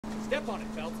Step on it,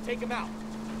 Phelps. Take him out.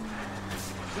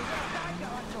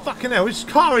 Fucking hell, his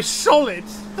car is solid.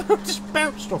 Just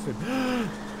bounced off him.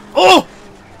 Oh!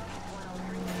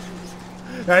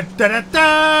 Da da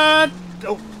da!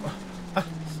 Oh.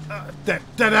 Da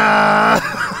da da!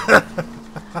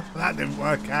 That didn't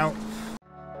work out.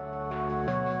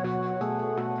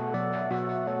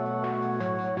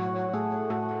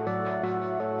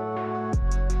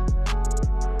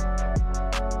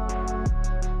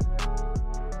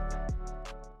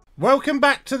 Welcome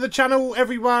back to the channel,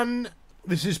 everyone.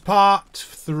 This is part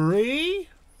 3.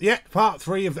 Yeah, part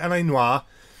 3 of Noire.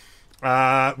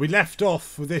 We left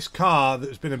off with this car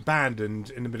that's been abandoned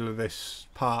in the middle of this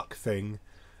park thing.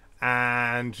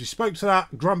 And we spoke to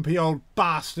that grumpy old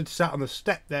bastard sat on the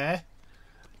step there.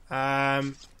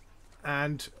 And,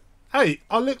 hey,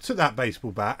 I looked at that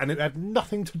baseball bat and it had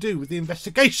nothing to do with the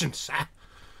investigation, sir.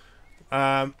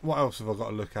 What else have I got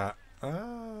to look at?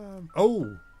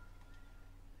 Oh.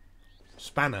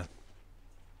 Spanner.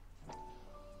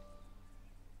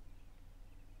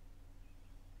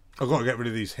 I've got to get rid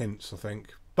of these hints, I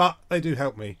think. But they do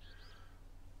help me.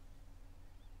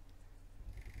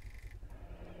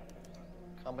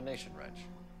 Combination wrench.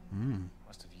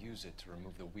 Must have used it to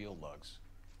remove the wheel lugs.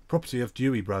 Property of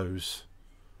Dewey Bros.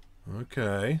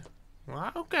 Okay.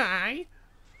 Okay.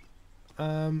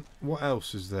 What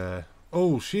else is there?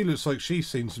 Oh, she looks like she's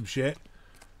seen some shit.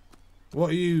 What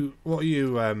are you,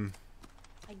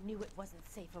 I knew it wasn't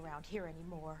safe around here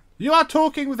anymore. You are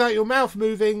talking without your mouth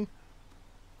moving.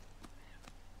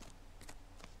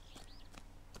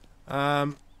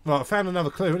 Well, I found another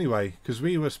clue anyway, because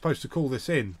we were supposed to call this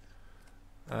in.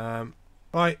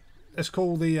 Right, let's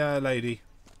call the lady.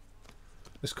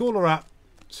 Let's call her up,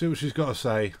 see what she's got to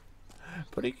say.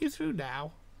 Putting you through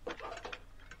now.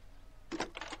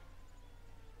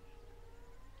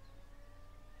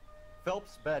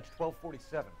 Phelps, badge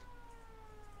 1247.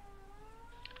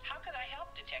 How can I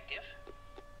help, Detective?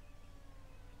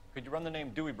 Could you run the name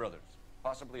Dewey Brothers?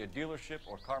 Possibly a dealership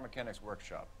or car mechanics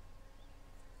workshop.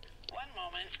 One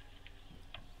moment.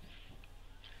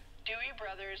 Dewey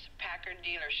Brothers Packard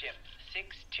Dealership,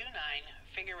 629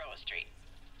 Figueroa Street.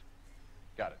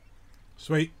 Got it.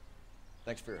 Sweet.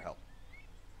 Thanks for your help.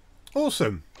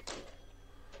 Awesome.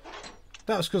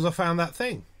 That's because I found that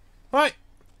thing. Right,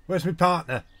 where's my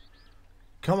partner?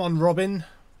 Come on, Robin.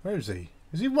 Where is he?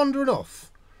 Is he wandering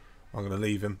off? I'm going to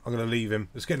leave him. I'm going to leave him.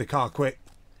 Let's get in the car quick.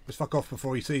 Let's fuck off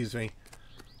before he sees me.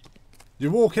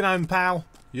 You're walking home, pal.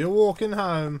 You're walking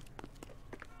home.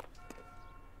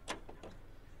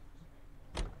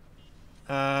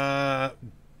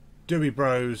 Dewey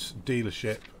Bros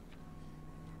dealership.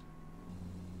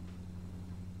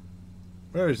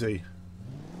 Where is he?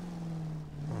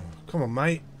 Oh, come on,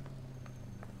 mate.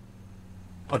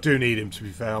 I do need him, to be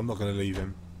fair. I'm not going to leave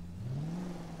him.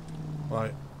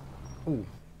 Right. Ooh.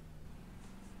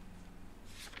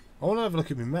 I want to have a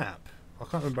look at my map. I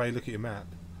can't remember how you look at your map.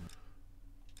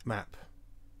 Map.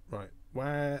 Right.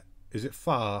 Where is it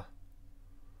far?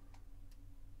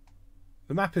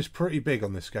 The map is pretty big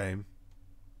on this game.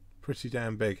 Pretty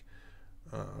damn big.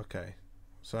 Okay.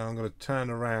 So I'm going to turn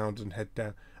around and head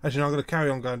down. Actually, no, I'm going to carry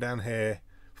on going down here.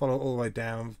 Follow all the way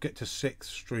down. Get to 6th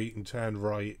Street and turn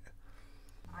right.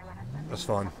 That's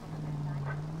fine.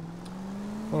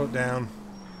 Follow it down.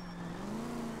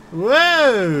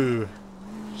 Whoa!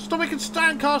 Stop making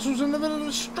stand castles in the middle of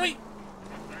the street!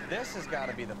 This has got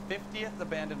to be the 50th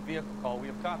abandoned vehicle call we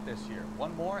have caught this year.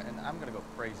 One more and I'm going to go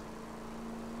crazy.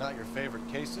 Not your favorite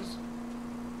cases?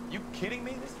 You kidding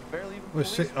me? This is barely even We're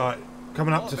police. alright,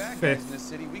 coming up All to the bad guys 5th. in this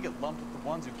city, we get lumped with the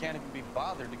ones who can't even be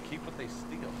bothered to keep what they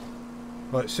steal.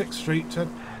 Right, 6th Street. All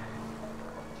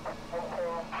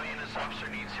units, officer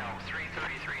needs help.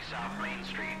 333 South Main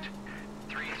Street.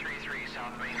 333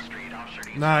 South Main Street. Officer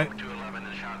needs No. help. 211.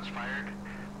 The shots fired.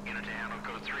 Unit to handle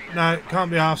code 3. No, can't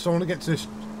be arsed. I want to get to this.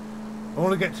 I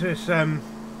want to get to this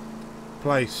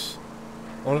place.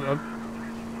 I want to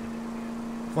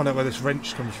find out where this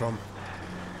wrench comes from.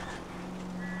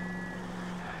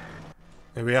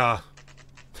 Here we are.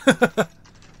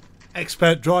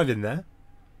 Expert driving there.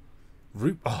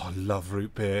 Root. Oh, I love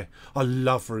root beer. I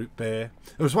love root beer.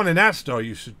 There was one in Astor.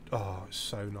 You should. Oh, it's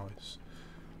so nice.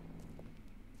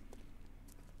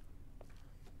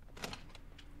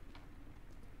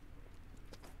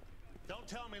 Don't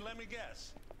tell me, let me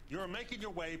guess. You were making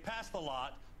your way past the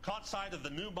lot, caught sight of the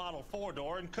new model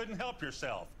 4-door, and couldn't help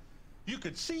yourself. You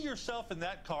could see yourself in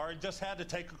that car and just had to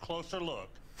take a closer look.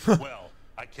 Well,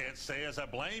 I can't say as I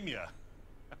blame you.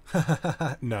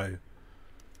 No.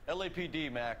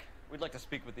 LAPD, Mac. We'd like to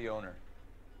speak with the owner.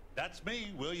 That's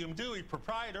me, William Dewey,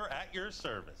 proprietor, at your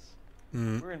service.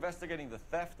 We're investigating the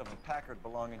theft of a Packard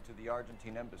belonging to the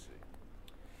Argentine embassy.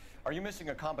 Are you missing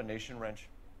a combination wrench?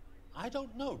 I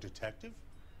don't know, Detective,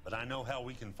 but I know how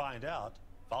we can find out.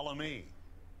 Follow me.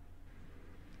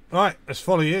 Right, let's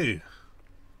follow you.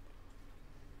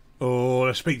 Oh,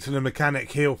 let's speak to the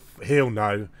mechanic. He'll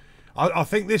know. I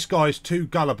think this guy's too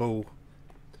gullible.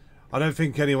 I don't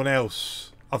think anyone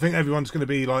else. I think everyone's going to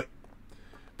be like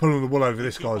pulling the wool over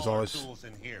this Keep guy's all our eyes. tools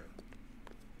in here.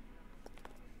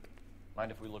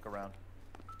 Mind if we look around?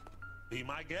 Be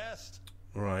my guest.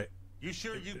 Right. You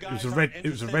sure you It guys was a aren't red. It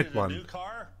was a interested red in one. a new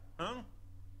car? Huh?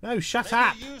 No, shut Maybe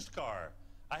up. a used car.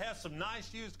 I have some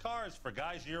nice used cars for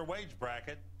guys your wage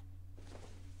bracket.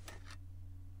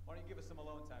 Why don't you give us some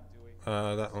alone time, Dewey?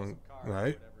 That one.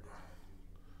 No.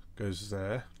 Goes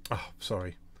there. Oh,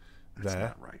 sorry. That's There.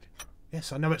 not right.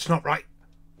 Yes, I know it's not right.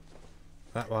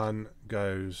 That one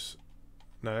goes.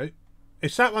 No.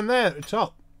 It's that one there at the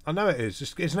top. I know it is.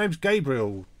 His name's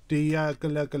Gabriel.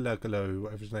 Diagalo,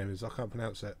 whatever his name is. I can't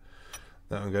pronounce it.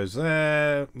 That one goes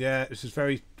there. Yeah, this is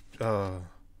very top.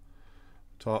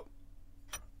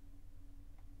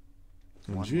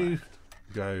 And One you left.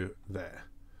 go there.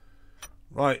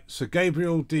 Right, so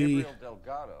Gabriel Gabriel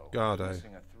Delgado. Delgado.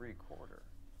 Missing a 3/4.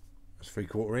 That's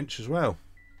 3/4 inch as well.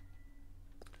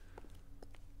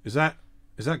 Is that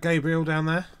Gabriel down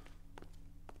there?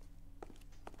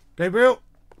 Gabriel?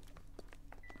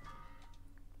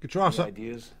 Get your ass Any up.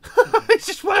 ideas? He's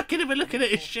just working and we're looking at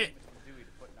his shit. Dewey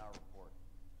to put in our report.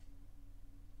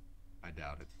 I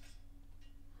doubt it.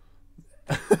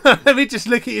 Let me just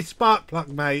look at your spark plug,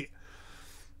 mate.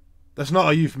 That's not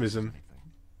a euphemism.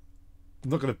 I'm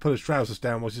not going to pull his trousers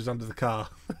down while he's under the car.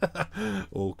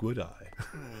 Or would I?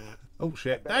 Oh,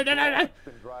 shit. No. Been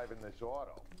driving this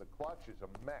auto. The clutch is a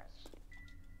mess.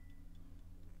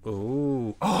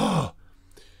 Oh,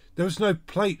 there was no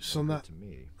plates on that. To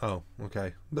me. Oh,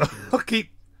 okay. I'll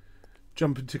keep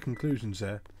jumping to conclusions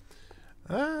there.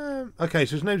 Okay,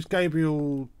 so his name's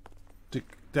Gabriel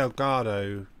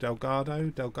Delgado,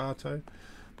 I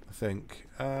think.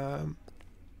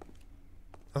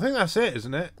 I think that's it,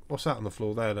 isn't it? What's that on the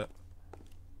floor there?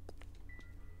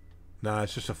 Nah,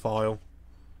 it's just a file.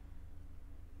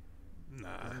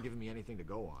 Nah. Hasn't given me anything to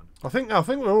go on. I think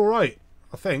we're all right.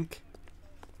 I think.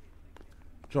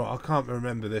 Do you know what, I can't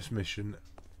remember this mission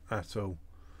at all.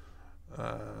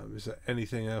 Is there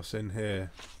anything else in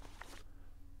here?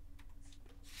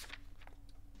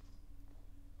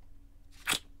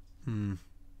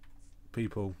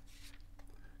 People.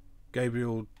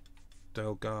 Gabriel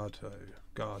Delgado.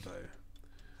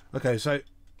 Okay, so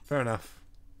fair enough.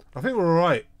 I think we're all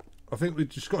right. I think we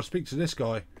just got to speak to this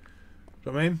guy. Do you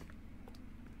know what I mean?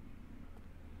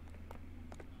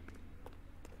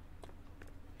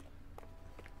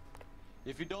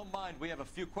 If you don't mind, we have a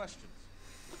few questions.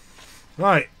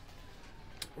 Right.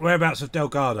 Whereabouts of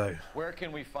Delgado? Where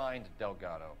can we find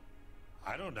Delgado?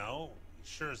 I don't know. He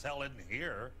sure as hell isn't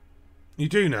here. You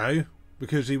do know,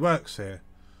 because he works here.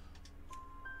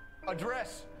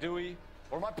 Address, Dewey,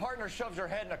 or my partner shoves her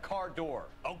head in a car door.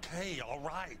 Okay, all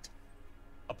right.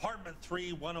 Apartment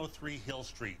 3103 Hill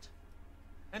Street.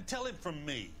 And tell him from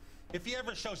me, if he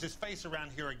ever shows his face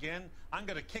around here again, I'm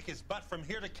gonna kick his butt from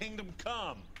here to Kingdom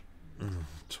Come.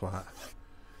 Twat.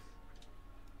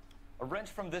 A wrench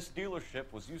from this dealership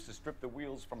was used to strip the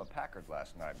wheels from a Packard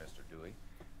last night, Mr. Dewey.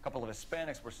 A couple of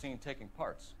Hispanics were seen taking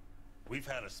parts. We've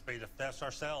had a spate of thefts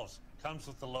ourselves. Comes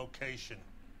with the location.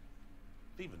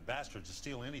 Thieving bastards to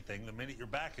steal anything the minute your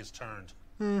back is turned.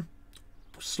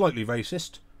 Slightly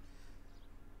racist.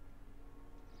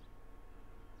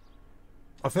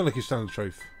 I feel like he's telling the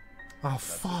truth. Oh,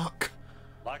 fuck.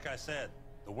 Like I said,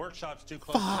 the workshop's too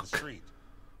close to the street.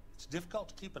 It's difficult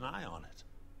to keep an eye on it.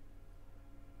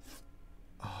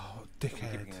 Oh, We're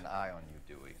dickhead. keeping an eye on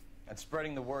you, Dewey, and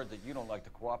spreading the word that you don't like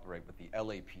to cooperate with the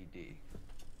LAPD.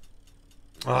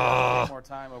 Ah. Take more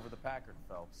time over the Packard,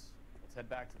 Phelps. Let's head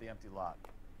back to the empty lot.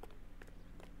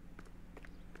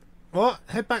 What?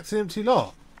 Head back to the empty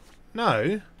lot?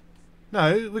 No.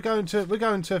 No, we're going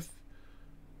to...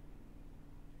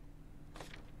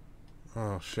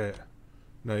 Oh, shit.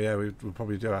 No, yeah, we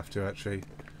probably do have to, actually.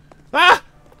 Ah!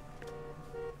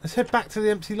 Let's head back to the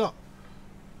empty lot.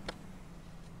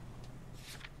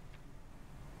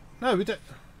 No, we don't...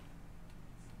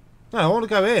 No, I want to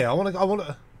go here. I want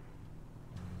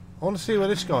to see where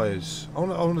this guy is. I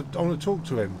want to talk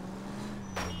to him.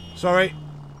 Sorry.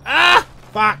 Ah!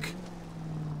 Fuck!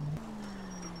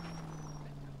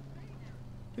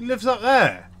 He lives up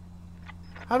there.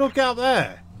 How do I get up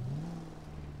there?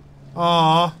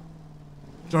 Ah.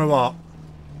 Do you know what?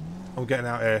 I'm getting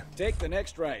out here. Take the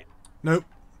next right. Nope.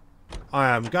 I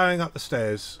am going up the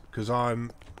stairs because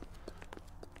I'm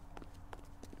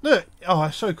Look! Oh,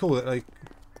 it's so cool that they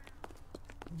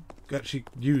actually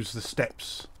use the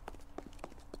steps.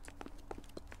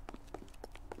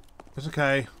 It's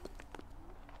okay.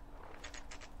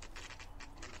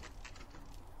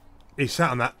 He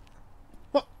sat on that.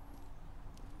 What?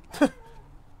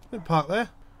 Didn't park there.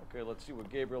 Okay, let's see what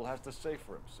Gabriel has to say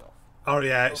for himself. Oh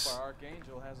yeah, Hope it's our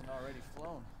Archangel hasn't already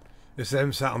flown.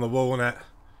 them sat on the wall, isn't it?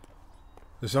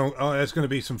 There's going to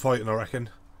be some fighting, I reckon.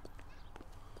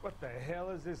 What the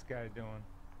hell is this guy doing?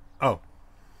 Oh.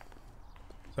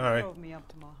 Sorry. Drove me up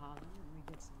to Mulholland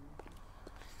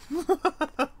and we did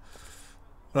some.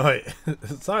 Right.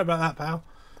 Sorry about that, pal.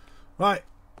 Right.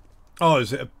 Oh,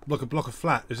 is it like a block of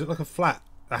flat? Is it like a flat?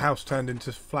 A house turned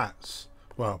into flats?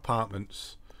 Well,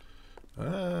 apartments.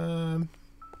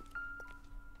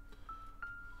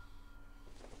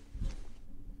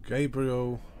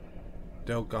 Gabriel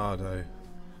Delgado.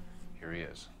 Here he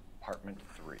is. Apartment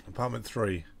 3. Apartment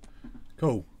 3.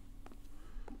 Cool.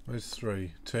 Where's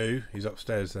 3? 2. He's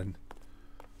upstairs then.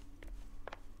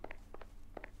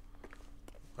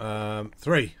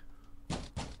 3.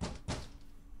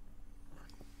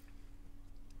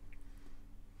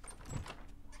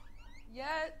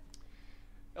 Yeah,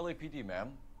 LAPD,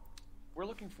 ma'am. We're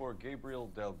looking for Gabriel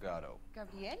Delgado.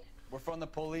 Gabriel? We're from the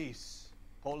police.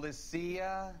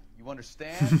 Policia, you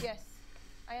understand? Yes,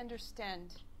 I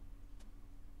understand.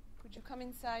 Could you come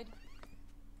inside?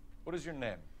 What is your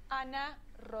name? Ana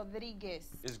Rodriguez.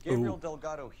 Is Gabriel Ooh.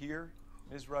 Delgado here,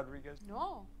 Ms. Rodriguez?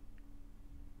 No.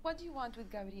 What do you want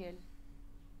with Gabriel?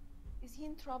 Is he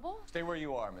in trouble? Stay where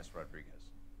you are, Ms. Rodriguez.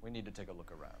 We need to take a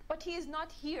look around. But he is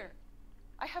not here.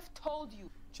 I have told you.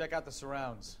 Check out the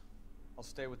surrounds. I'll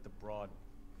stay with the broad.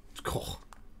 Oh,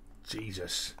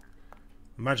 Jesus.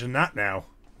 Imagine that now.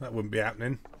 That wouldn't be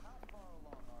happening.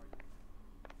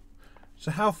 So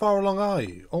how far along are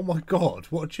you? Oh my God,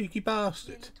 what a cheeky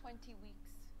bastard. Nearly 20 weeks.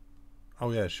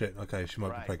 Oh yeah, shit. Okay, she might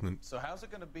Right. be pregnant. So how's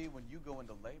it gonna be when you go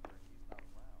into labor and he's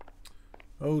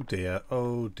not around? Oh dear,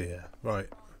 oh dear. Right.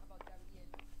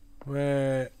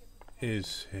 Where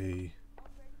is he?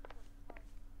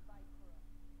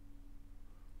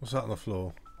 What's that on the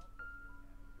floor?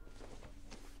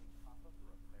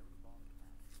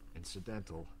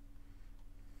 Incidental.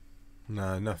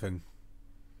 No, nothing.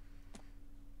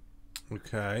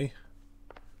 Okay.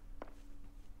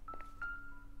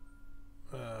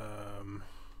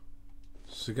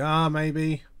 Cigar,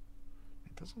 maybe?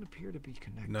 It doesn't appear to be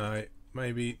connected. No,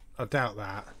 maybe. I doubt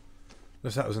that.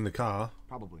 Unless that was in the car.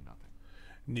 Probably nothing.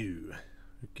 No.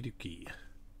 Okie dokie.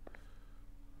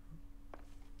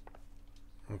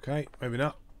 Okay, maybe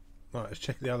not. Right, let's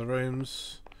check the other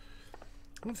rooms.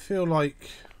 I don't feel like...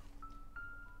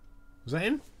 Was that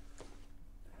him?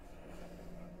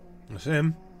 That's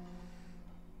him.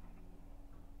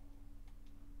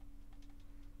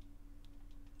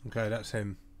 Okay, that's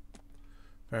him.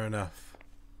 Fair enough.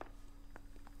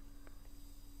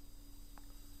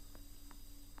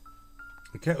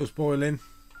 The kettle's boiling.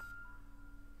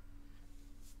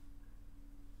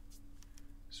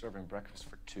 Serving breakfast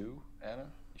for 2, Anna?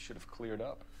 You should have cleared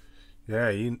up. Yeah,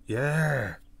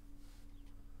 yeah.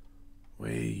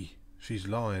 She's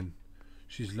lying.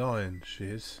 She's lying, she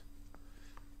is.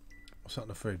 What's that in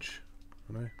the fridge?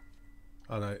 I know.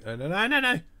 Oh no.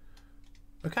 No.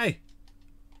 Okay.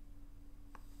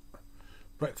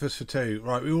 Breakfast for 2.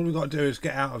 Right, all we've got to do is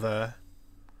get out of her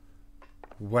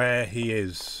where he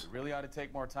is. You really ought to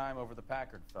take more time over the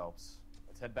Packard, Phelps.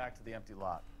 Let's head back to the empty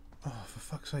lot. Oh, for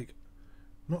fuck's sake.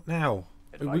 Not now.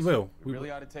 Advice? We will. We really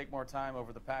ought to take more time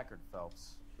over the Packard,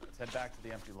 Phelps. Let's head back to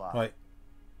the empty lot. Right.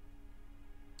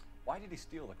 Why did he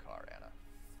steal the car, Anna?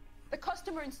 The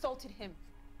customer insulted him.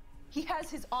 He has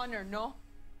his honor, no?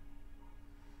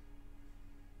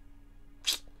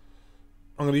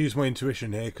 I'm going to use my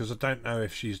intuition here because I don't know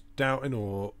if she's doubting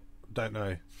or don't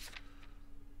know.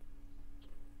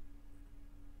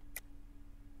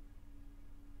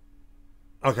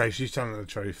 Okay, she's telling the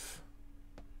truth.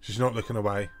 She's not looking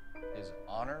away. His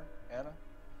honor, Anna?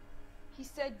 He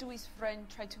said Dewey's friend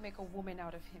tried to make a woman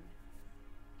out of him.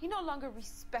 He no longer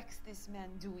respects this man,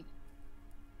 Dewey.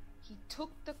 He took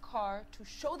the car to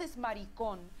show this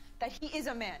maricon that he is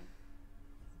a man.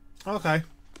 Okay.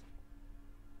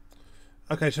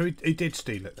 Okay, so he did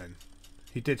steal it then.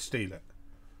 He did steal it.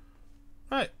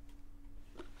 Right.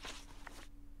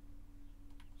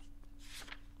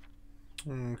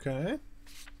 Okay.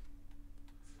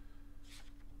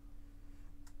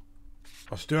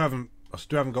 I still haven't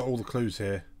got all the clues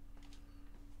here.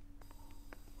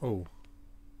 Oh.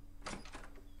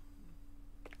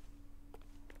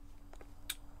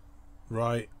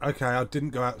 Right. Okay, I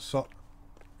didn't go outside.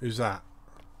 Who's that?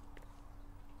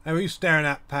 Hey, what are you staring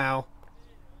at, pal?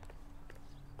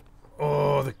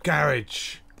 Oh, the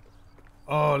garage.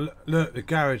 Oh, look, the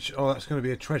garage. Oh, that's going to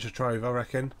be a treasure trove, I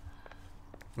reckon.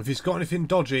 If he's got anything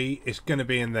dodgy, it's going to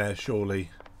be in there, surely.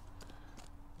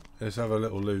 Let's have a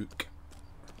little look.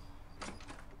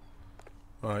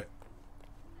 Right.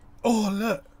 Oh,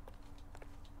 look.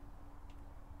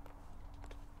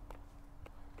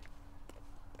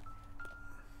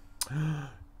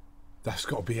 That's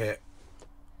got to be it.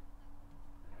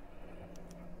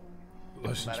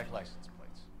 Automatic license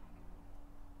plates.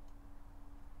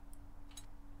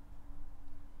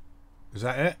 Is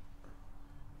that it?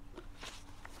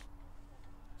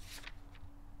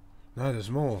 No,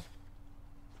 there's more.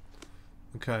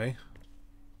 Okay.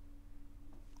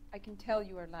 I can tell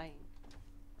you are lying.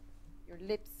 Your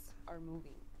lips are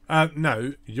moving.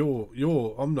 No,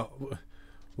 I'm not.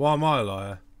 Why am I a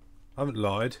liar? I haven't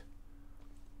lied.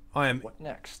 I am. What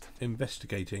next?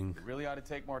 Investigating. You really ought to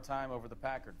take more time over the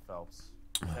Packard, Phelps.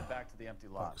 Let's head back to the empty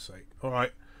lot. Fuck's sake.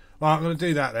 Alright. Well, I'm going to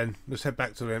do that then. Let's head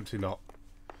back to the empty lot.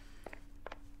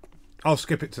 I'll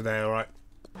skip it today, alright?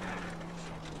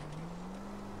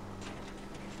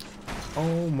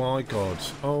 Oh my god.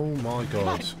 Oh my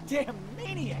god. Damn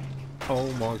maniac!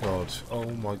 Oh my god. Oh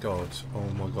my god. Oh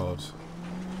my god.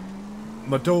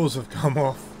 My doors have come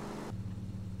off.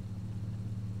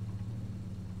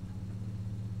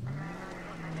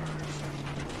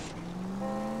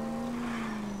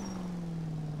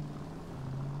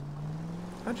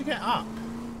 How'd you get up?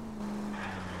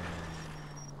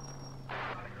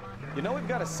 You know we've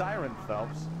got a siren,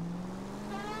 Phelps.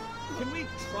 Can we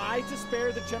try to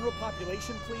spare the general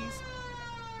population, please?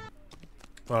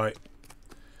 Right.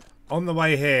 On the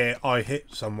way here, I hit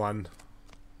someone.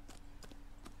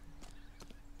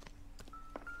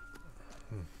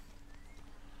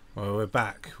 Oh, we're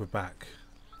back. We're back.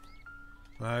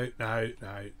 No, no,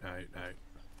 no, no, no.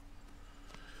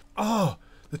 Oh!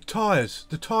 The tyres!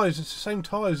 The tyres! It's the same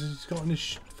tyres as he's got on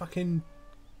his fucking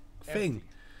thing. Empty.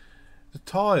 The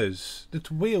tyres! The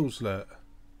wheels, look.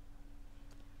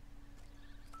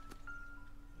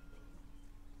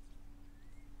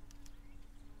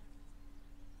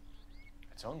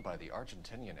 It's owned by the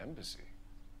Argentinian embassy.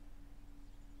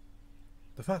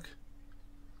 The fuck?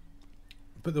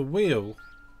 But the wheel...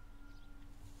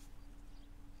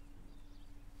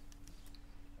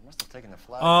 They must have taken the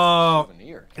flag Oh, as a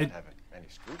souvenir. Can't have any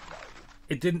street value.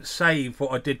 It didn't save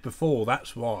what I did before,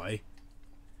 that's why.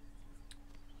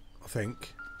 I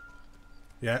think.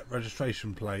 Yeah,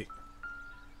 registration plate.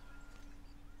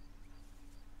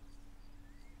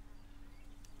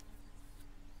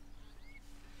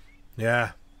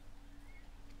 Yeah.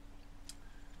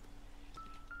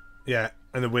 Yeah,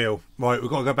 and the wheel. Right, we've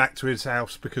got to go back to his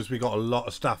house because we got a lot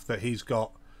of stuff that he's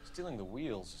got. Stealing the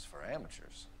wheels is for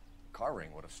amateurs. Car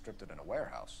ring would have stripped it in a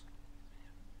warehouse.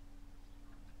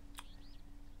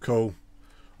 Cool.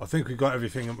 I think we got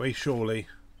everything, haven't we? Surely.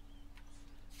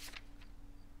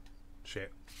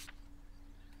 Shit.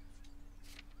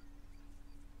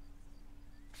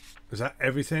 Is that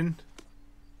everything?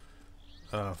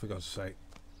 Oh, I forgot to say.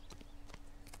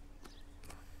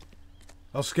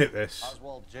 I'll skip this.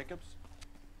 Oswald Jacobs?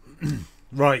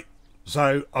 Right.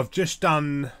 So, I've just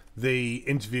done the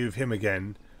interview of him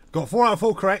again. Got 4 out of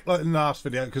 4 correct, like in the last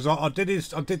video, because I did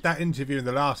that interview in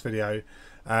the last video.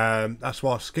 That's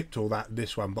why I skipped all that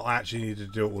this one, but I actually needed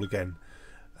to do it all again.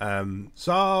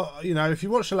 So, you know, if you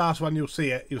watch the last one, you'll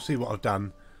see it. You'll see what I've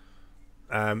done.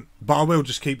 But I will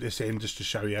just keep this in just to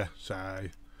show you. So,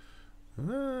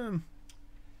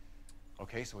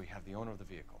 Okay, so we have the owner of the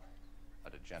vehicle, a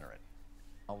degenerate.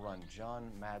 I'll run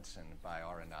John Madsen by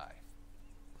R&I.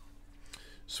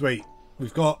 Sweet.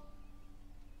 We've got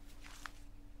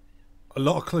a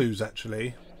lot of clues,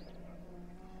 actually.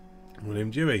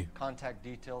 William Dewey. Contact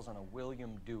details on a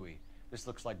William Dewey. This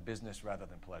looks like business rather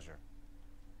than pleasure.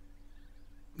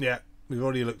 Yeah, we've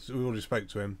already looked. We already spoke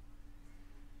to him.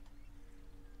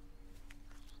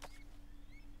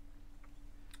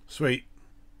 Sweet.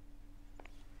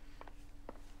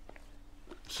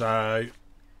 So,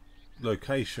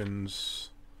 locations.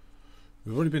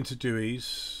 We've already been to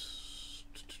Dewey's.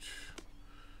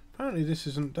 Apparently, this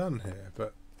isn't done here,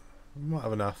 but we might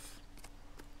have enough.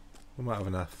 We might have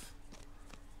enough.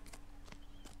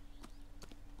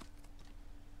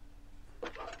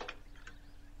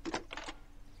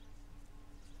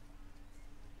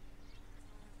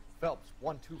 Phelps,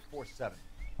 1247.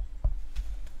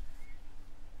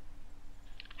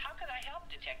 How can I help,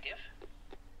 Detective?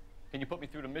 Can you put me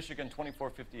through to Michigan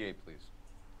 2458, please?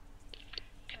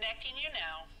 Connecting you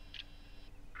now.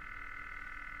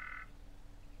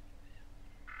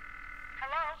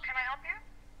 Hello, can I help you?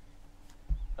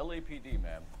 LAPD,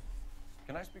 ma'am.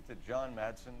 Can I speak to John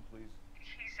Madsen, please?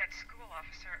 He's at school,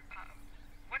 officer.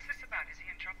 What's this about? Is he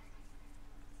in trouble?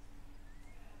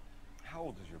 How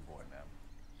old is your boy, ma'am?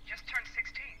 Just turned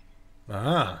 16.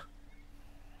 Ah.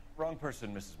 Wrong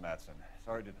person, Mrs. Matson.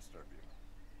 Sorry to disturb you.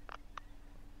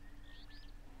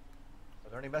 Are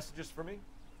there any messages for me?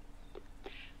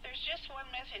 There's just one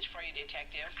message for you,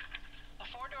 Detective. A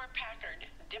four-door Packard,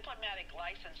 diplomatic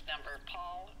license number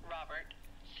Paul Robert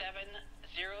 706,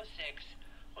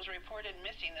 was reported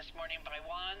missing this morning by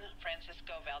Juan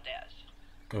Francisco Valdez.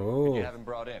 Oh. Did you have him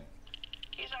brought in?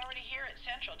 He's already here at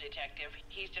Central, Detective.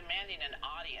 He's demanding an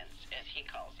audience, as he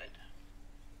calls it.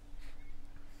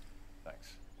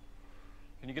 Thanks.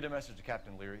 Can you get a message to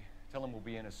Captain Leary? Tell him we'll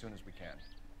be in as soon as we can.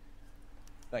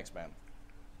 Thanks, ma'am.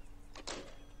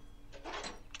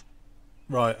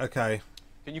 Right, okay.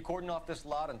 Can you cordon off this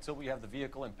lot until we have the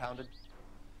vehicle impounded?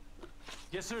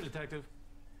 Yes, sir, Detective.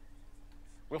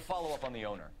 We'll follow up on the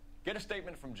owner. Get a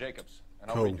statement from Jacobs, and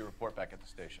I'll Cool. read your report back at the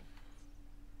station.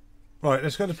 Right,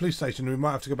 let's go to the police station. We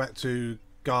might have to go back to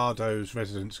Gardo's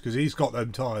residence because he's got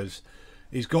them tyres.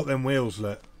 He's got them wheels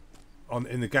lit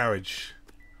in the garage.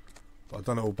 But I've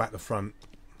done it all back to front.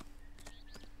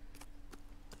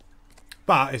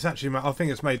 But it's actually, I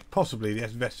think it's made possibly the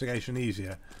investigation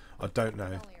easier. I don't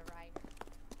know.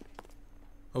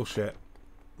 Oh shit.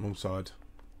 Wrong side.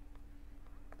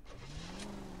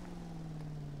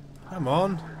 Come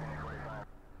on.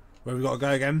 Where we got to go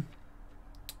again?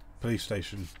 Police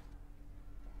station.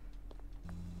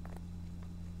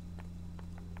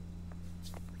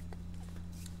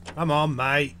 Come on,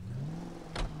 mate.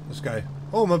 Let's go.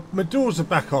 Oh, my doors are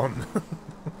back on.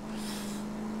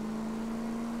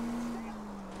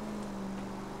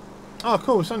 Oh,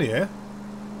 cool. It's only here.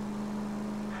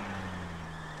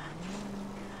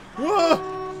 Whoa!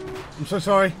 I'm so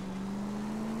sorry.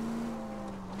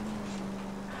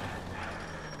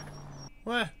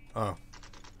 Where? Oh.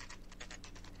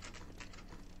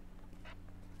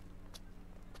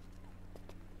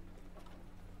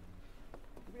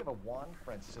 Do we have a Juan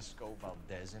Francisco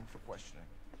Valdez in for questioning?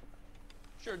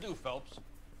 Sure do, Phelps.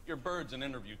 Your bird's an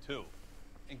interview, too.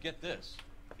 And get this,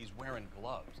 he's wearing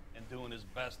gloves and doing his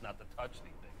best not to touch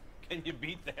anything. Can you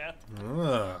beat that?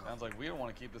 Sounds like we don't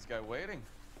want to keep this guy waiting.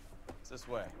 It's this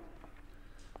way.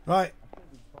 Right.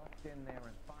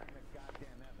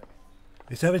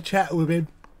 Let's have a chat with him.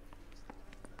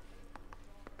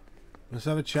 Let's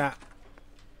have a chat.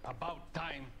 About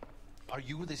time. Are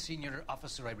you the senior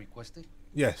officer I requested?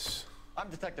 Yes. I'm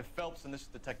Detective Phelps, and this is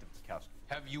Detective Kowski.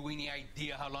 Have you any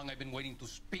idea how long I've been waiting to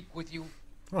speak with you?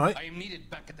 All right. I am needed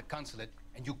back at the consulate,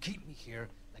 and you keep me here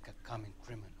like a common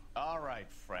criminal. All right,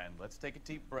 friend. Let's take a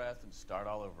deep breath and start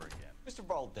all over again. Mr.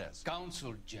 Valdez.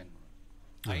 Consul General.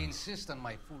 I insist on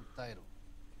my full title.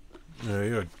 No,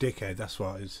 you're a dickhead. That's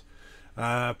what it is.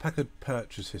 Packard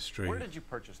purchase history. Where did you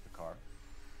purchase the car?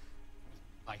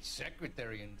 My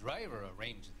secretary and driver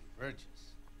arranged the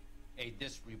purchase. A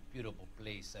disreputable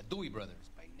place, Dewey Brothers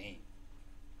by name.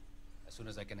 As soon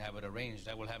as I can have it arranged,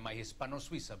 I will have my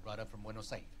Hispano-Suiza brought up from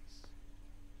Buenos Aires.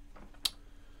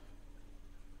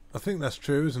 I think that's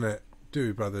true, isn't it?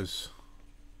 Dewey Brothers.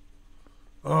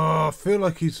 Oh, I feel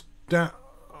like he's down.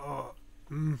 Oh,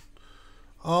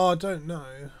 I don't know.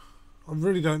 I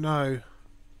really don't know.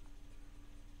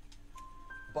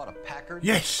 Bought a Packard?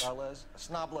 Yes! Fellas? A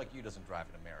snob like you doesn't drive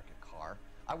an American car.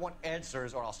 I want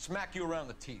answers or I'll smack you around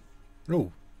the teeth.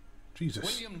 Oh, Jesus.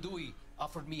 William Dewey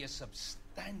offered me a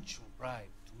substantial bribe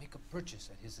to make a purchase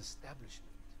at his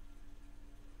establishment.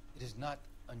 It is not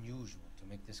unusual to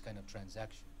make this kind of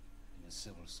transaction in the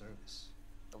civil service.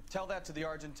 Don't tell that to the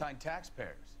Argentine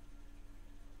taxpayers.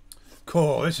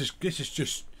 Cool. This is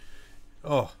just.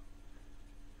 Oh.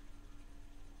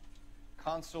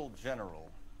 Consul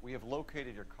General, we have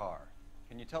located your car.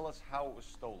 Can you tell us how it was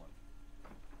stolen?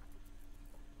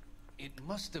 It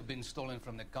must have been stolen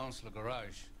from the consular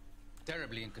garage.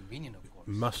 Terribly inconvenient, of course.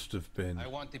 Must have been. I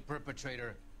want the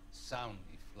perpetrator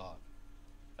soundly flogged.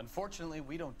 Unfortunately,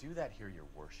 we don't do that here, your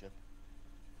worship.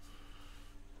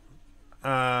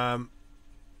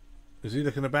 Is he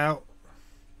looking about?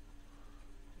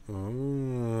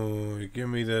 Oh, you give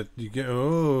me the. You get.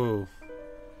 Oh.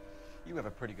 You have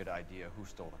a pretty good idea who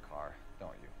stole the car,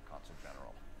 don't you, Consul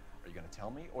General? Are you going to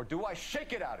tell me, or do I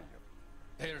shake it out of you?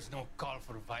 There's no call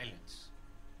for violence.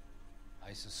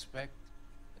 I suspect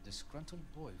a disgruntled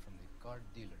boy from the car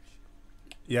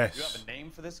dealership. Yes. You have a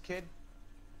name for this kid?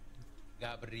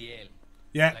 Gabriel.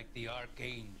 Yeah. Like the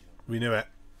archangel. We knew it.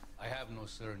 I have no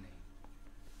surname.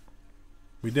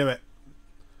 We knew it.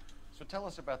 So tell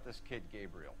us about this kid,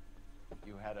 Gabriel.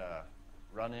 You had a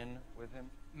run-in with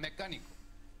him? Mecánico.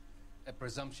 A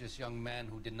presumptuous young man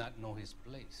who did not know his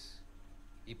place.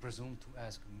 He presumed to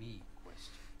ask me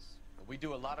questions. We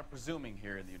do a lot of presuming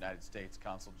here in the United States,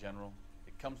 Consul General.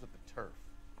 It comes with the turf.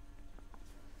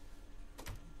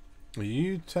 Are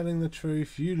you telling the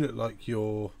truth? You look like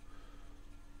you're...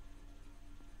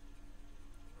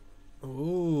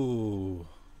 Ooh.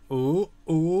 Ooh.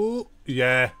 Ooh.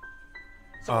 Yeah.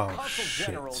 So a Consul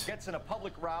General gets in a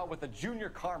public row with a junior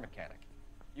car mechanic.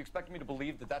 You expect me to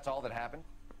believe that that's all that happened?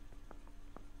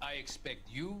 I expect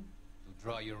you to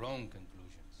draw your own conclusions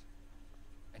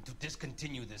and to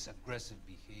discontinue this aggressive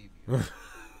behavior.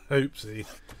 Oopsie.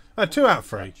 2 out of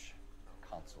 3.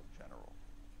 Consul General.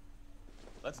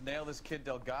 Let's nail this kid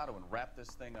Delgado and wrap this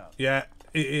thing up. Yeah,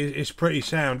 it's pretty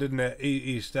sound, isn't it?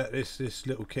 He's this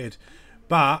little kid,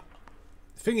 but I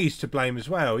think he's to blame as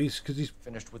well. Because he's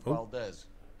finished with Valdez.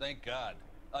 Thank God.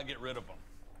 I'll get rid of him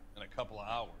in a couple of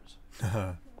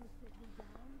hours.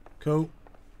 Cool.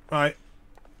 Right,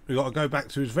 we got to go back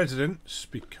to his residence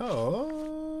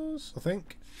because I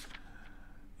think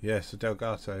yes, the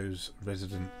Delgado's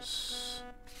residence.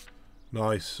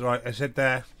 Nice. Right, let's head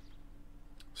there.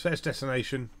 Set its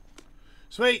destination.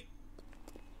 Sweet.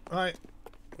 Right.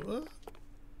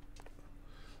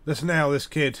 Let's nail this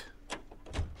kid.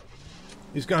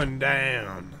 He's going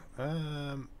down.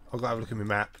 I've got to have a look at my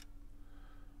map.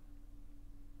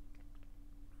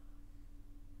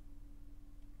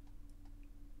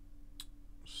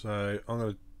 So I'm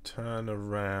going to turn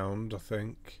around, I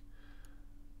think.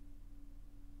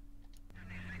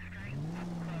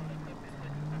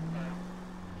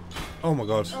 Oh my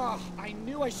god. Oh, I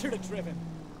knew I should have driven.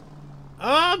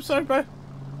 Oh, I'm sorry, bro.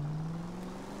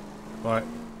 Right.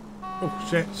 Oh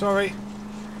shit, sorry.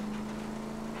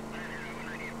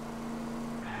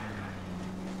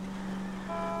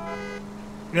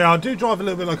 Yeah, I do drive a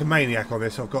little bit like a maniac on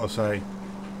this, I've got to say.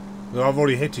 I've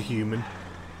already hit a human.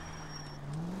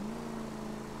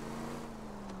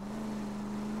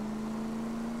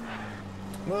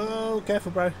 Whoa,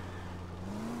 careful, bro.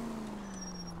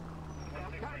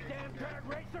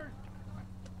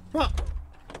 What?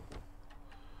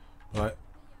 Right.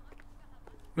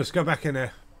 Let's go back in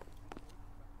there.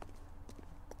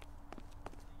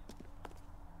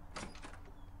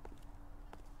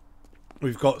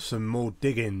 We've got some more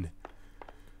digging.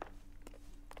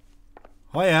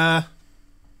 Hiya.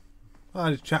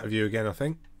 I'll chat with you again, I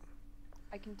think.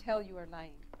 I can tell you are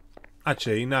lying.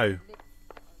 Actually, no.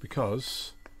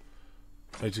 Because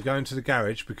I need to go into the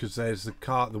garage because there's the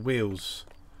car, the wheels.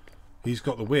 He's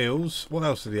got the wheels. What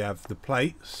else did he have? The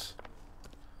plates.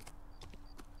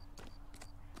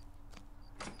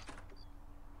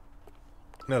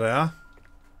 There they are.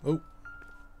 Oh.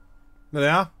 There they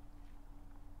are.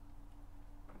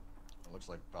 It looks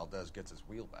like Valdez gets his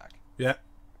wheel back. Yeah.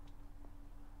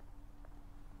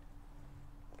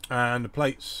 And the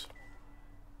plates.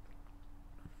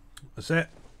 That's it.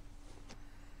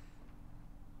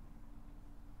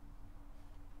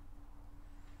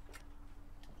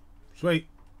 Sweet.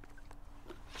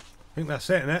 I think that's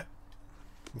it, innit?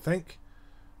 I think.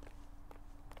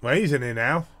 Well, he's in here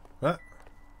now.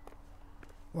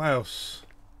 What else?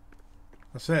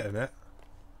 That's it, innit?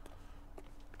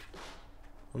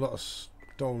 A lot of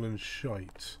stolen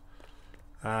shite.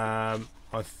 I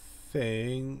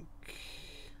think...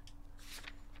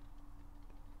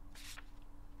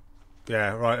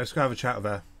 Yeah, right, let's go have a chat with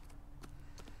her.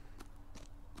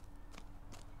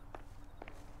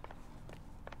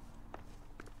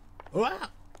 Wow.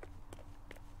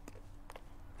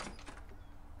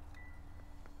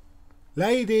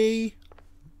 Lady,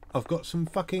 I've got some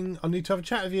fucking... I need to have a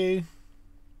chat with you.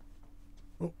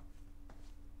 Oh.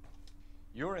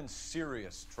 You're in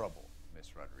serious trouble,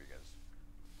 Miss Rodriguez.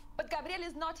 But Gabriel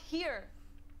is not here.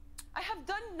 I have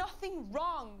done nothing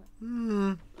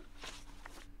wrong.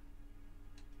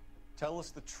 Tell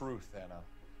us the truth, Anna.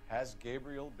 Has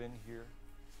Gabriel been here?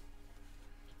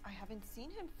 I haven't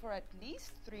seen him for at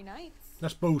least 3 nights.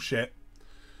 That's bullshit.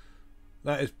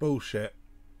 That is bullshit.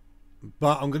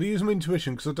 But I'm going to use my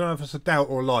intuition because I don't know if it's a doubt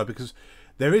or a lie, because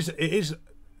that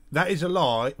is a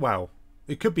lie. Well,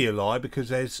 it could be a lie because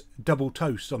there's double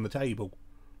toast on the table.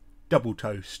 Double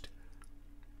toast.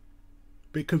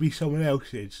 But it could be someone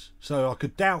else's. So I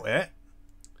could doubt it.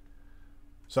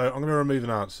 So I'm going to remove an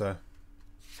answer.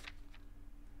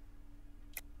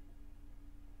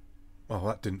 Oh,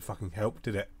 that didn't fucking help,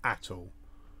 did it? At all.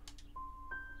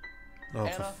 Oh,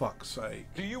 Anna, for fuck's sake.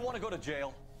 Do you want to go to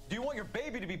jail? Do you want your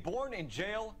baby to be born in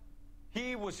jail?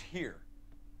 He was here.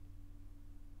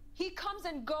 He comes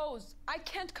and goes. I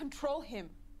can't control him.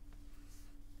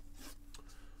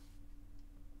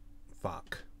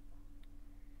 Fuck.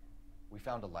 We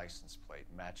found a license plate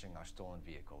matching our stolen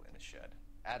vehicle in a shed.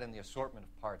 Add in the assortment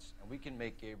of parts, and we can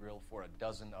make Gabriel for a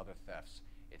dozen other thefts.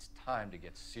 It's time to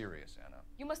get serious, Anna.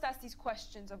 You must ask these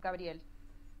questions of Gabriel.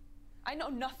 I know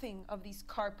nothing of these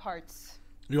car parts.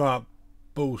 You are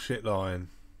bullshit lying.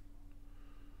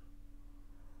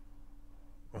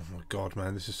 Oh my god,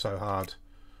 man, this is so hard.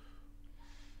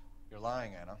 You're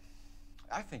lying, Anna.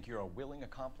 I think you're a willing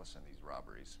accomplice in these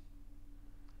robberies.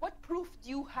 What proof do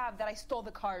you have that I stole the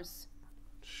cars?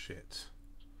 Shit.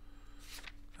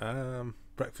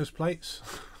 Breakfast plates?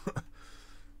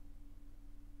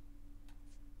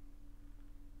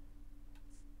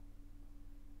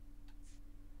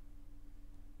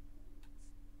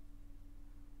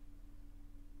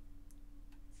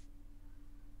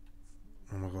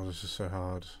 Oh my god, this is so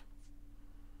hard.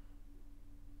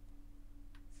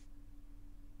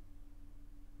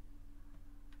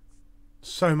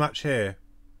 So much here.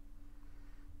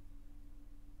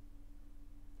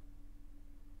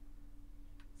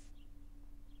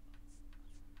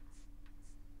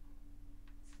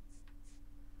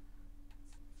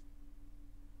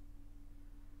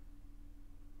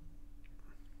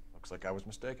 Looks like I was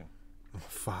mistaken. Oh,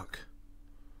 fuck.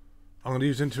 I'm going to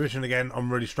use intuition again.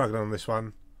 I'm really struggling on this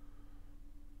one.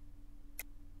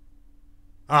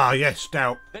 Ah, yes,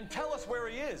 doubt. Then tell us where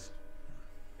he is.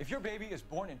 If your baby is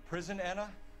born in prison,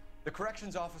 Anna, the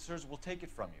corrections officers will take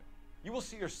it from you. You will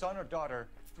see your son or daughter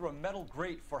through a metal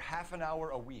grate for half an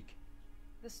hour a week.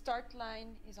 The start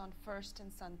line is on 1st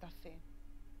and Santa Fe.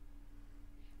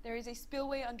 There is a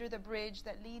spillway under the bridge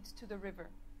that leads to the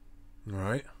river.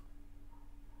 Right.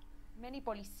 Many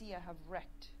policia have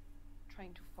wrecked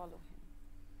trying to follow him.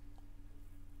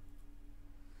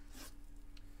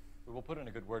 We will put in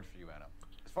a good word for you, Anna.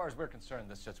 As far as we're concerned,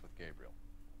 this sits with Gabriel.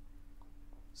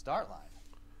 Start line.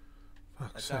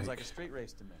 Fuck's That sounds sake. like a street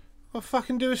race to me. I'll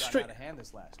fucking do a Got street... out of hand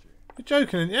this last year. You're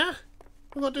joking, yeah?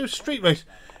 I've got to do a street race.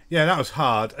 Yeah, that was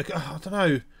hard. I don't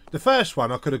know. The first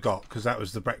one I could have got, because that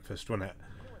was the breakfast, wasn't it?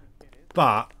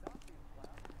 But...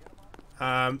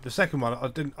 the second one, I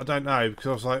don't know, because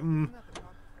I was like,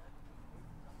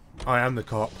 I am the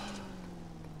cop.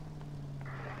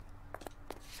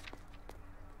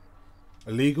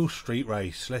 Illegal street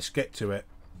race. Let's get to it.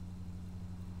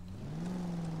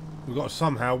 We've got to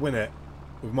somehow win it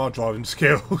with my driving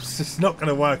skills. It's not going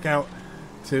to work out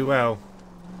too well.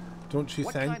 Don't you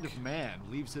think? What kind of man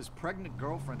leaves his pregnant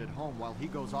girlfriend at home while he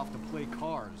goes off to play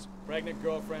cars? Pregnant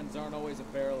girlfriends aren't always a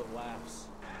barrel of laughs.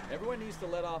 Everyone needs to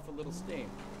let off a little steam.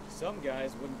 Some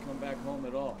guys wouldn't come back home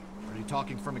at all. Are you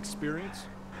talking from experience?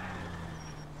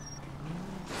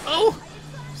 Oh!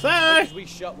 Sorry! As we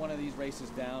shut one of these races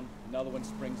down, another one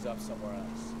springs up somewhere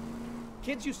else.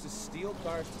 Kids used to steal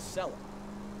cars to sell them.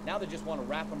 Now they just want to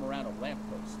wrap them around a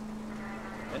lamppost.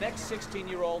 The next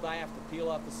 16-year-old I have to peel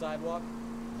off the sidewalk,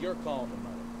 you're calling the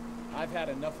mother. I've had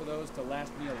enough of those to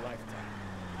last me a lifetime.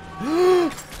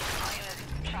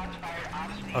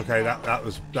 Okay, that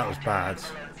was bad.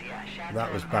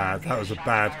 That was bad. That was a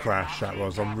bad crash. That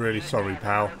was. I'm really sorry,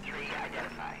 pal.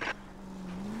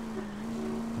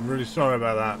 I'm really sorry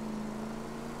about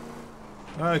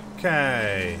that.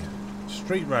 Okay,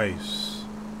 street race.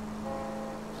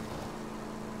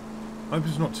 I hope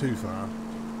it's not too far.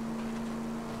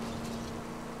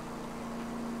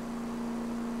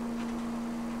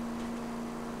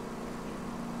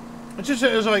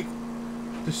 It was like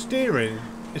the steering.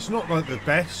 It's not like the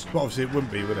best, but obviously it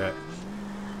wouldn't be, would it?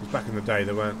 Because back in the day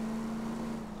they weren't.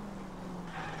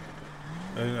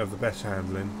 They didn't have the best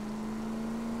handling.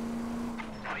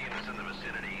 All units in the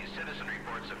vicinity. Citizen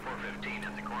reports at 415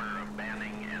 at the corner of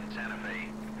Banning and Santa Fe.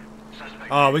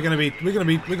 Suspect. Oh, we're gonna be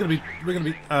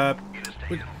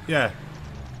yeah,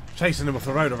 chasing them off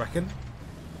the road, I reckon.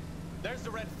 There's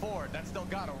the red Ford. That's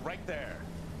Delgado right there.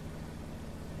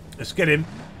 Let's get him.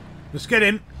 Let's get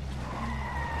him.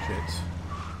 Shit.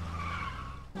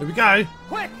 Here we go.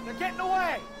 Quick! They're getting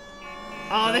away!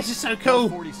 Oh, this is so cool.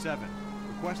 47,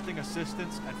 requesting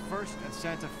assistance at 1st and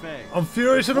Santa Fe. I'm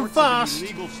furious and I'm Reports of an fast.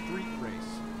 illegal street race.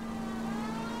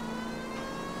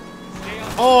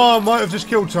 Oh, I might have just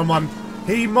killed someone.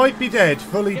 He might be dead,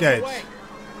 fully dead.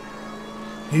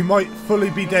 He might fully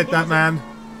be dead, that man.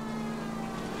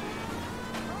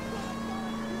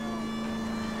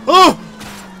 Oh!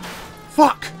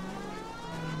 Fuck!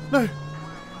 No.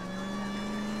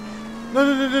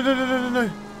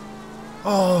 No.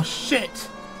 Oh, shit.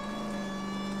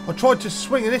 I tried to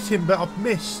swing and hit him, but I've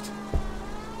missed.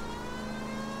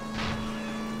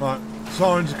 Right,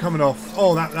 sirens are coming off.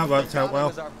 Oh, that worked out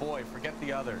well. Our boy. Forget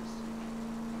the others.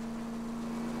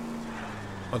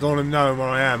 I don't want him knowing where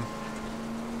I am.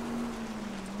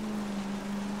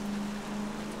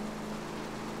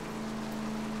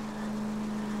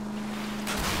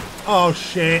 Oh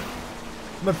shit!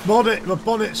 My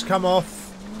bonnet's come off.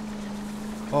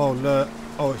 Oh, look.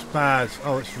 Oh, it's bad.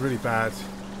 Oh, it's really bad.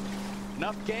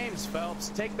 Enough games, Phelps.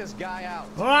 Take this guy out.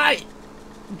 All right.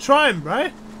 I'm trying, bro.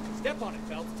 Step on it,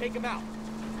 Phelps. Take him out.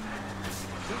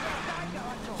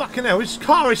 Fucking hell, his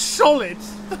car is solid.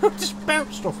 Just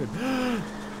bounced off him.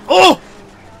 Oh!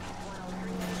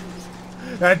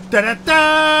 Da da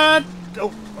da!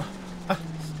 Oh.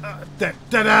 Da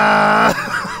da da!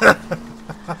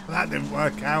 That didn't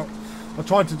work out. I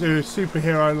tried to do a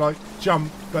superhero like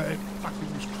jump, but it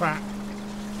fucking was crap.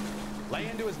 Lay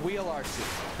into his wheel, Arson.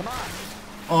 Come on.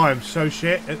 Oh, I'm so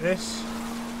shit at this.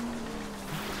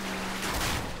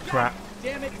 Crap.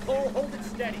 Damn it, Cole, hold it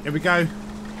steady. Here we go.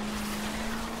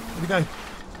 Here we go.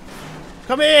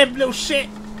 Come here, little shit.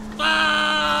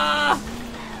 Ah!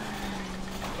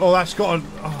 Oh, that's got a...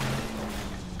 Oh.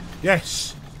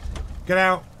 Yes. Get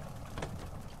out.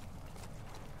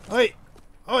 Oi.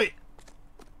 Oi.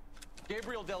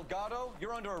 Gabriel Delgado,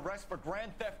 you're under arrest for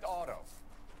Grand Theft Auto.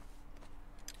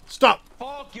 Stop.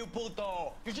 Fuck you,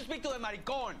 puto. You should speak to the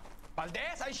maricon.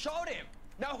 Valdez, I showed him.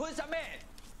 Now who's the man?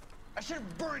 I should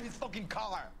have burned his fucking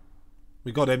car.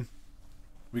 We got him.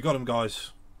 We got him,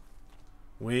 guys.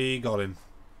 We got him.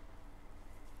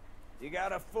 You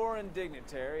got a foreign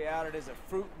dignitary outed as a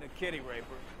fruit and a kitty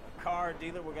raper, a car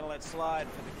dealer we're gonna let slide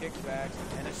for the kickbacks,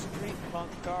 and a street punk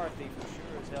car thief who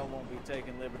sure as hell won't be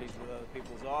taking liberties with other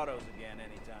people's autos again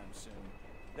anytime soon.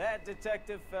 That,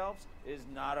 Detective Phelps, is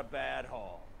not a bad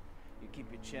haul. You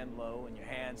keep your chin low and your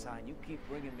hands high, and you keep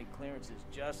bringing me clearances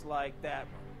just like that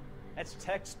one. That's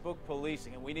textbook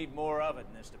policing, and we need more of it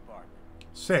in this department.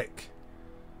 Sick.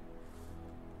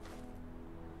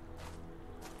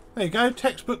 There you go,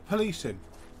 textbook policing.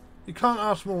 You can't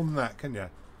ask more than that, can you?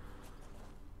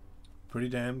 Pretty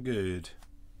damn good.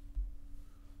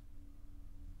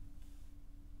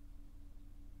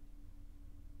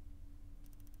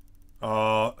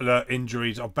 Oh, look,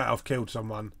 injuries. I bet I've killed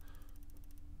someone.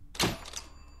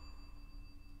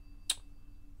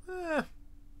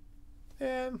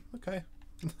 Yeah, okay.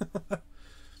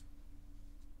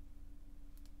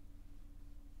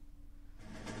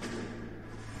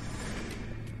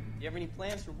 You have any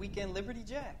plans for weekend Liberty,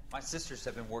 Jack? My sisters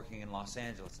have been working in Los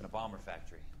Angeles in a bomber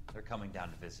factory. They're coming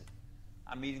down to visit.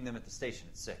 I'm meeting them at the station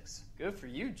at 6. Good for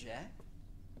you, Jack.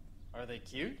 Are they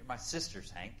cute? They're my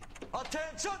sisters, Hank.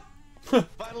 Attention!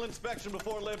 Final inspection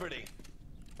before Liberty.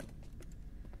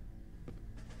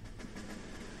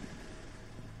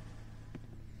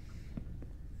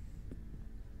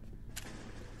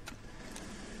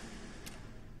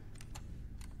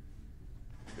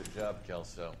 Good job,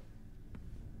 Kelso.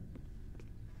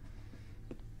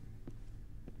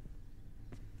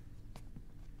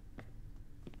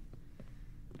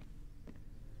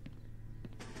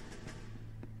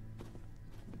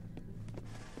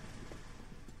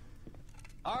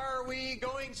 Are we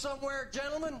going somewhere,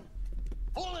 gentlemen?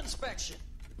 Full inspection.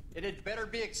 It had better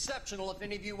be exceptional if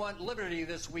any of you want liberty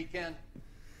this weekend.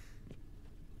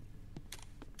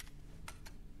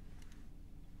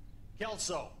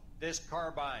 Kelso, this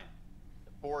carbine.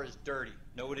 The bore is dirty.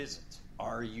 No, it isn't.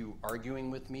 Are you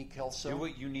arguing with me, Kelso? Do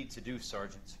what you need to do,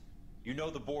 Sergeant. You know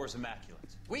the bore is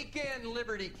immaculate. Weekend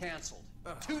liberty canceled.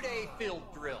 2-day field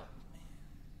drill.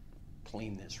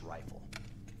 Clean this rifle.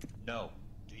 No.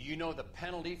 Do you know the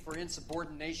penalty for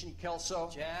insubordination, Kelso?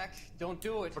 Jack, don't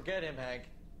do it. Forget him, Hank.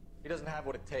 He doesn't have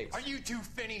what it takes. Are you two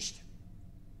finished?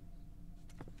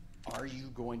 Are you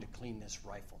going to clean this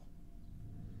rifle?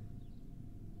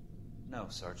 No,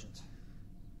 Sergeant.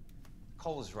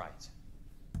 Cole is right.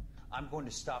 I'm going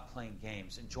to stop playing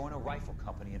games and join a rifle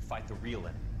company and fight the real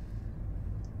enemy.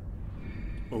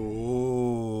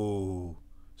 Ooh,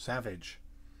 savage.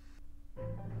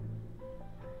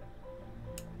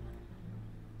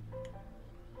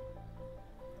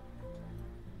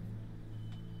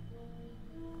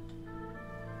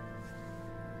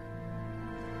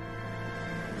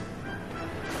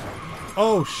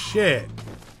 Oh shit.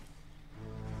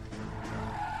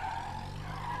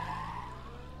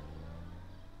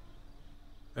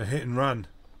 A hit and run.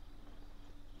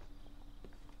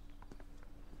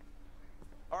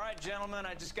 All right, gentlemen,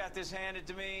 I just got this handed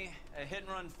to me. A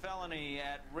hit-and-run felony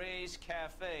at Ray's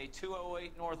Cafe,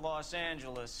 208 North Los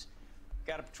Angeles.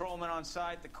 Got a patrolman on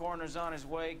site. The coroner's on his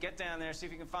way. Get down there, see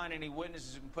if you can find any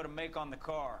witnesses who can put a make on the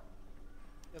car.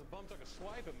 Yeah, the bum took a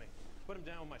swipe at me. Put him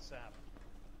down with my saddle.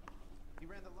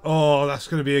 Oh, that's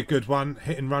going to be a good one.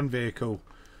 Hit and run vehicle.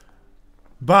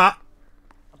 But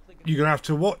you're going to have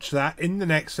to watch that in the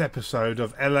next episode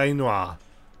of LA Noire.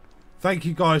 Thank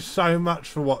you guys so much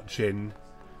for watching.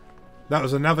 That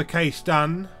was another case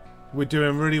done. We're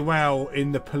doing really well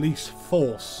in the police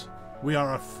force. We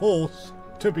are a force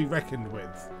to be reckoned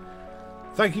with.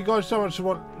 Thank you guys so much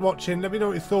for watching. Let me know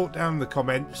what you thought down in the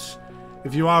comments.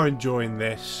 If you are enjoying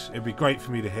this, it'd be great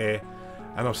for me to hear.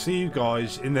 And I'll see you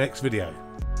guys in the next video.